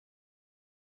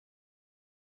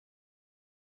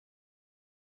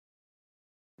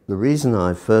The reason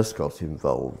I first got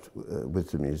involved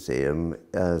with the museum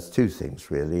is two things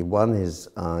really. One is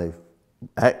I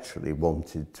actually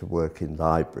wanted to work in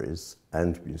libraries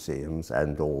and museums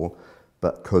and all,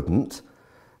 but couldn't,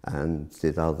 and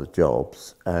did other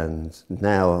jobs. And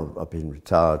now I've been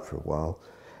retired for a while.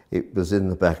 It was in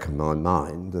the back of my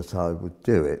mind that I would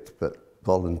do it, but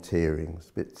volunteering is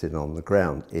a bit thin on the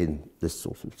ground in this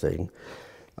sort of thing.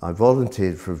 I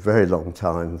volunteered for a very long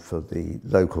time for the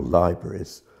local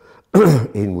libraries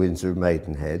in Windsor and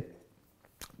Maidenhead.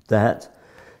 That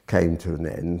came to an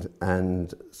end,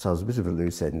 and so I was a bit of a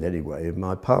loose end anyway. And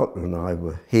my partner and I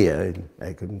were here in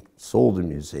Egham, saw the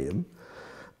museum,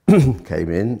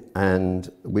 came in, and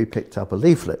we picked up a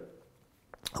leaflet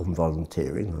on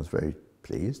volunteering. I was very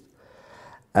pleased.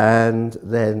 And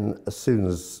then as soon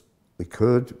as we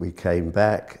could, we came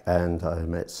back, and I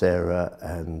met Sarah,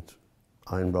 and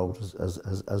I enrolled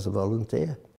as a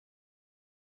volunteer.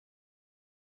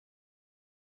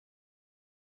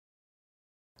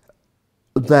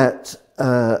 That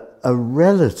a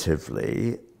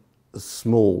relatively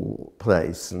small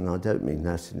place, and I don't mean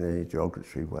that in any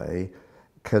derogatory way,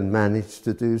 can manage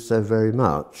to do so very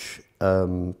much.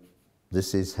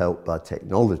 This is helped by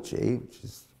technology, which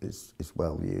is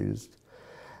well used,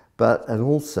 and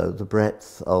also the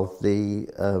breadth of the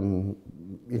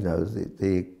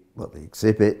the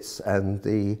exhibits and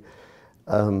the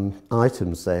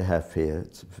items they have here.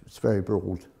 It's very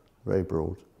broad, very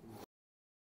broad.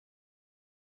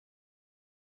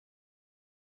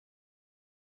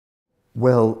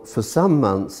 Well, for some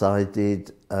months I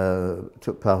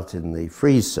took part in the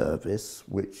free service,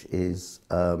 which is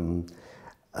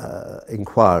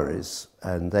inquiries,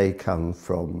 and they come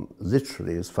from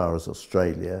literally as far as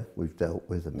Australia. We've dealt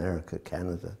with America,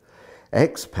 Canada,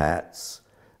 expats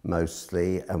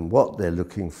mostly, and what they're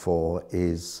looking for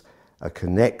is a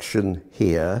connection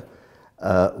here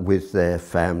with their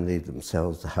family,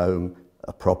 themselves, a home,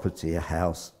 a property, a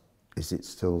house, is it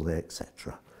still there,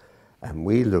 etc. And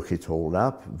we look it all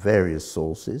up, various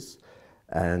sources,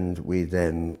 and we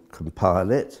then compile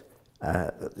it,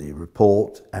 the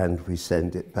report, and we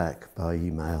send it back by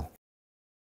email.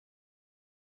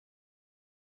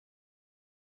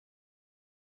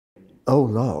 Oh,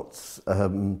 lots.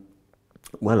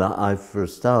 Well, for a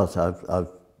start, I've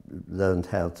learned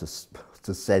how to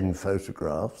send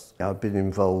photographs. I've been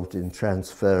involved in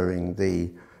transferring the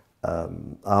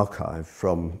archive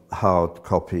from hard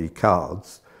copy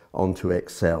cards onto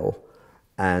Excel,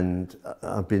 and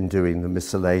I've been doing the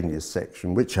miscellaneous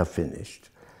section, which I finished,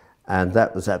 and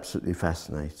that was absolutely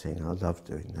fascinating. I love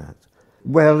doing that.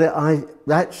 Well, I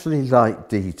actually like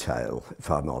detail, if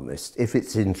I'm honest, if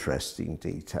it's interesting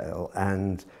detail,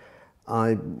 and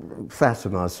I flatter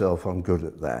myself I'm good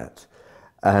at that.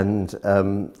 And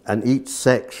each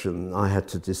section I had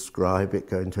to describe it,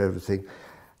 go into everything,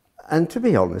 and to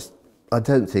be honest, I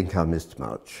don't think I missed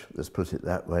much, let's put it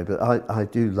that way, but I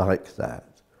do like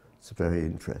that. It's very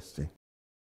interesting.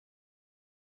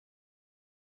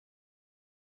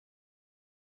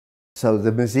 So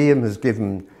the museum has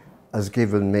given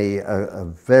me a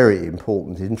very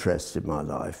important interest in my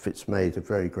life. It's made a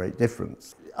very great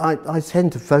difference. I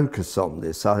tend to focus on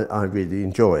this. I really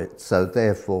enjoy it, so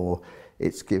therefore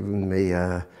it's given me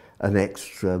an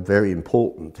extra, very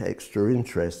important extra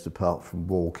interest apart from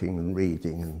walking and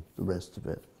reading and the rest of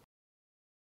it.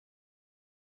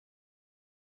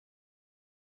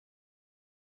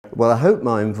 Well, I hope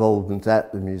my involvement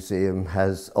at the museum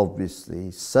has obviously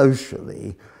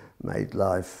socially made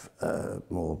life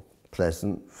more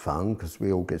pleasant, fun, because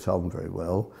we all get on very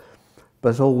well.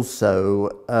 But also,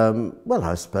 well,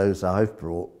 I suppose I've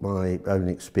brought my own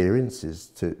experiences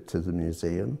to the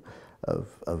museum of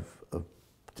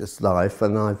just life,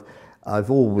 and I've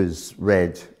always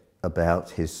read about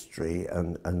history,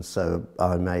 and so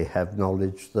I may have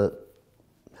knowledge that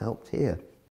helped here.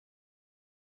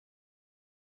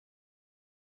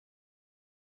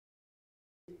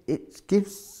 It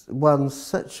gives one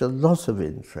such a lot of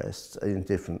interest in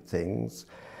different things.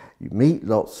 You meet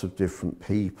lots of different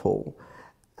people,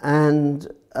 and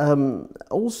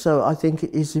also I think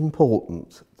it is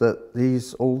important that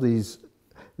all these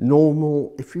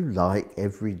normal, if you like,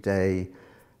 everyday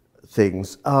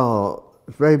things are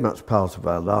very much part of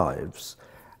our lives,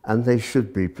 and they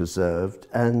should be preserved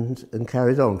and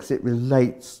carried on, because it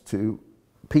relates to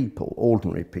people,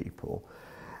 ordinary people.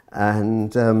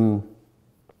 And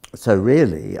so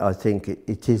really, I think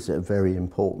it is a very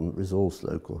important resource,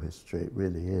 local history. It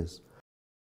really is.